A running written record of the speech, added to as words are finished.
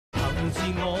自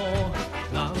我，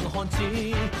硬漢子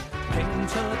拼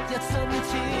出一身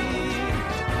刺，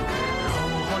流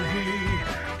汗血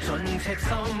盡赤心，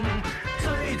追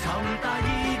尋大意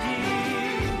義。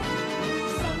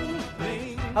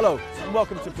 Hello and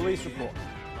welcome to Police Report.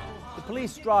 The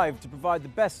police strive to provide the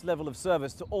best level of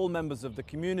service to all members of the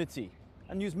community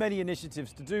and use many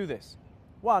initiatives to do this.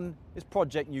 One is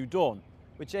Project New Dawn,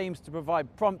 which aims to provide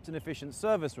prompt and efficient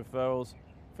service referrals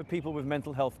for people with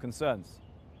mental health concerns.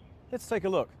 Let's take a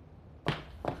look.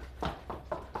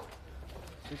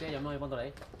 小姐，有咩可以幫到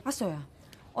你？阿 Sir 啊，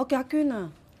我叫阿娟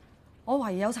啊，我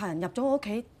懷疑有賊人入咗我屋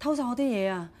企偷晒我啲嘢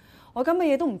啊，我今日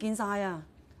嘢都唔見晒啊，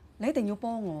你一定要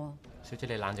幫我啊！小姐，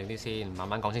你冷靜啲先，慢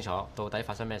慢講清楚，到底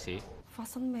發生咩事？發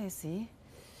生咩事？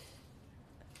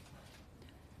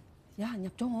有人入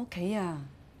咗我屋企啊！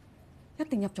一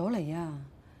定入咗嚟啊！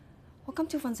我今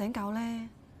朝瞓醒覺咧，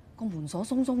個門鎖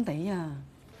鬆鬆地啊，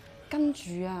跟住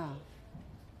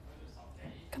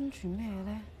咩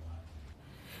咧？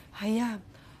係啊，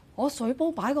我水煲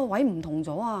擺個位唔同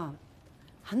咗啊，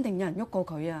肯定有人喐過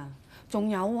佢啊！仲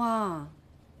有啊，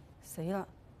死啦！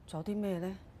仲有啲咩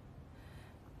咧？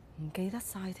唔記得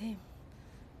晒添。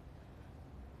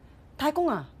太公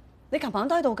啊，你琴晚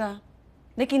都喺度㗎，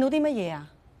你見到啲乜嘢啊？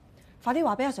快啲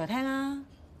話俾阿 Sir 聽啊！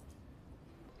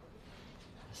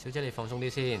小姐，你放鬆啲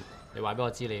先，你話俾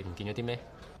我知你唔見咗啲咩？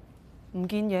唔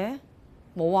見嘢？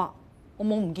冇啊，我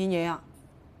冇唔見嘢啊。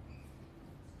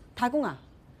太公啊，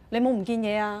你冇唔見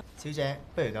嘢啊？小姐，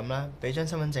不如咁啦，俾張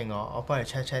身份證我幫你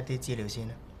check 啲資料先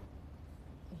啦。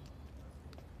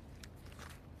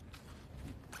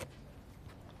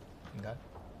唔該。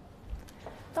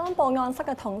當報案室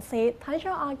嘅同事睇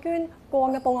咗阿娟過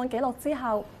往嘅報案記錄之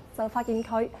後，就發現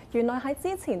佢原來喺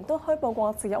之前都虛報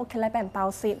過自己屋企咧俾人爆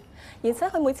竊，而且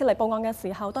佢每次嚟報案嘅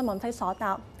時候都係問非所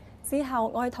答。之後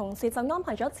我哋同事就安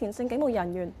排咗前線警務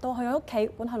人員到佢屋企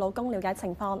揾佢老公了解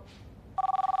情況。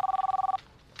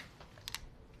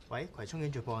喂，葵涌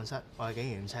警署報案室，我係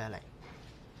警員5710。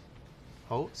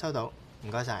好，收到，唔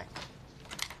該晒。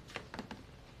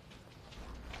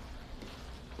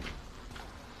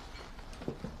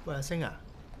喂，阿星啊！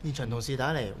現場同事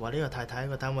打嚟話呢個太太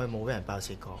個單位冇俾人爆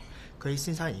竊過，佢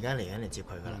先生而家嚟緊嚟接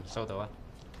佢㗎啦。收到啊，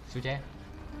小姐，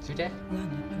小姐。有人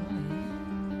入咗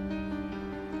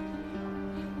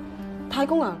嚟。太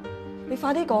公啊，你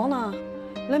快啲講啊！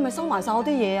你係咪收埋晒我啲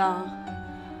嘢啊？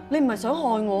你唔係想害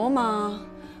我啊嘛？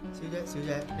小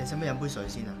姐，你使唔使飲杯水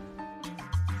先啊？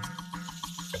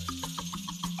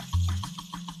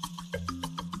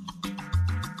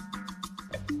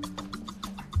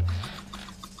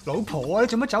老婆啊，你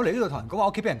做乜走嚟呢度同人講話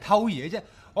屋企俾人偷嘢啫？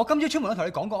我今朝出門都同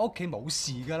你講過，屋企冇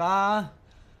事㗎啦。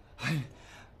唉，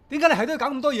點解你係都要搞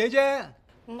咁多嘢啫？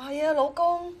唔係啊，老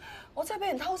公，我真係俾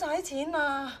人偷晒啲錢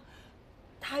啊！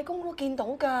太公都見到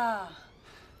㗎。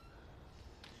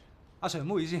阿 Sir 唔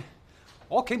好意思，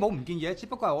我屋企冇唔見嘢，只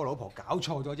不過係我老婆搞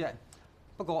錯咗啫。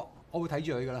不過我會睇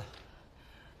住佢㗎啦。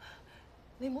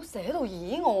你唔好成日喺度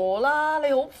議我啦，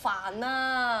你好煩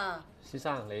啊！先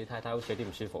生，你太太好似有啲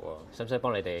唔舒服喎，使唔使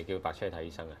幫你哋叫白車去睇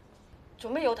醫生啊？做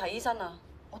咩要睇醫生啊？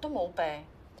我都冇病，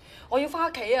我要翻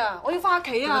屋企啊！我要翻屋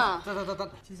企啊！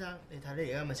得。先生，你睇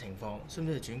你而家咁嘅情況，需唔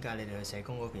需要轉介你哋去社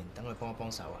工嗰邊，等佢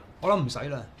幫手啊？我諗唔使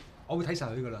啦，我會睇晒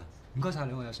佢㗎啦。唔該晒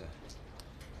你，我阿 Sir。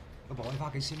老婆，我哋翻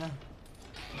屋企先啦。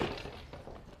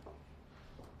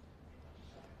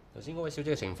頭先嗰位小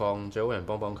姐嘅情況，最好有人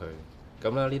幫佢。咁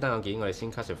啦，呢單案件我哋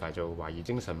先 classify 做懷疑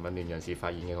精神紊亂人士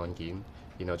發現嘅案件，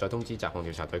然後再通知雜項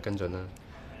調查隊跟進啦。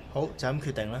好，就咁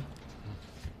決定啦。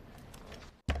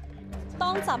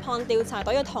當雜項調查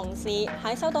隊嘅同事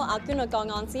喺收到阿娟嘅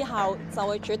個案之後，就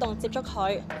會主動接觸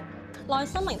佢，耐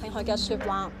心聆聽佢嘅説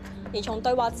話。而從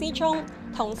對話之中，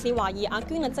同事懷疑阿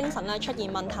娟嘅精神出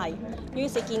現問題，於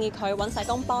是建議佢揾社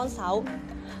工幫手。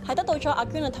喺得到咗阿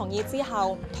娟嘅同意之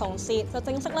後，同事就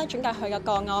正式轉介佢嘅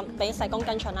個案俾社工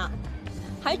跟進啦。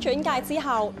喺轉介之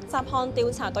後，雜項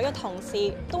調查隊嘅同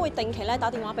事都會定期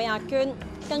打電話俾阿娟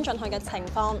跟進佢嘅情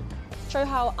況。最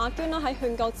後，阿娟喺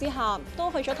勸告之下，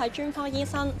都去咗睇專科醫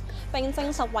生，並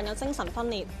證實患有精神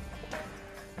分裂。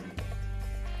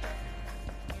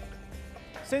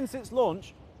Since its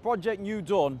launch, Project New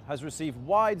Dawn has received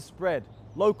widespread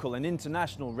local and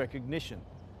international recognition.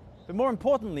 But more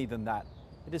importantly than that,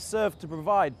 it has served to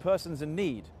provide persons in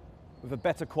need with a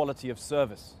better quality of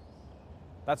service.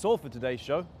 That's all for today's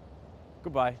show.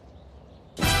 Goodbye.